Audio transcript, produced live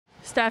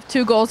Steph,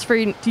 2 goals for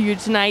you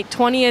tonight,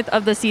 20th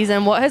of the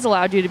season. What has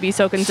allowed you to be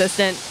so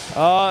consistent?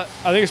 I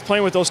think it's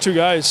playing with those two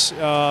guys.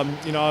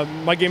 You know,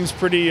 my game's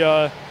pretty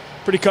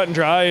cut and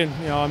dry, and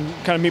you know, I'm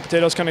kind of meat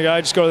potatoes kind of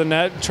guy. Just go to the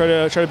net, try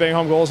to bang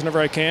home goals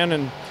whenever I can,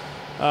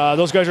 and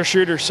those guys are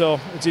shooters, so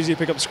it's easy to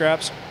pick up the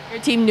scraps.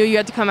 Your team knew you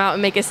had to come out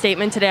and make a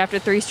statement today after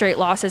 3 straight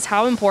losses.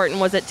 How important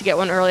was it to get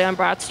one early on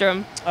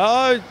Bratstrom?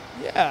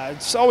 Yeah,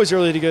 it's always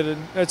early to get it.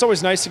 It's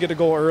always nice to get a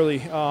goal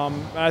early.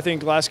 I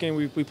think last game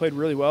we played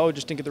really well. We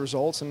just didn't get the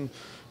results, and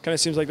kind of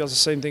seems like that was the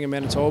same thing in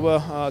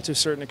Manitoba to a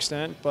certain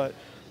extent. But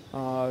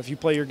if you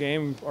play your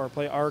game or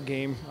play our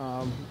game,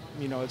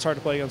 you know, it's hard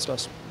to play against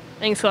us.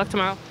 Thanks. Good luck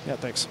tomorrow. Yeah,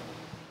 thanks.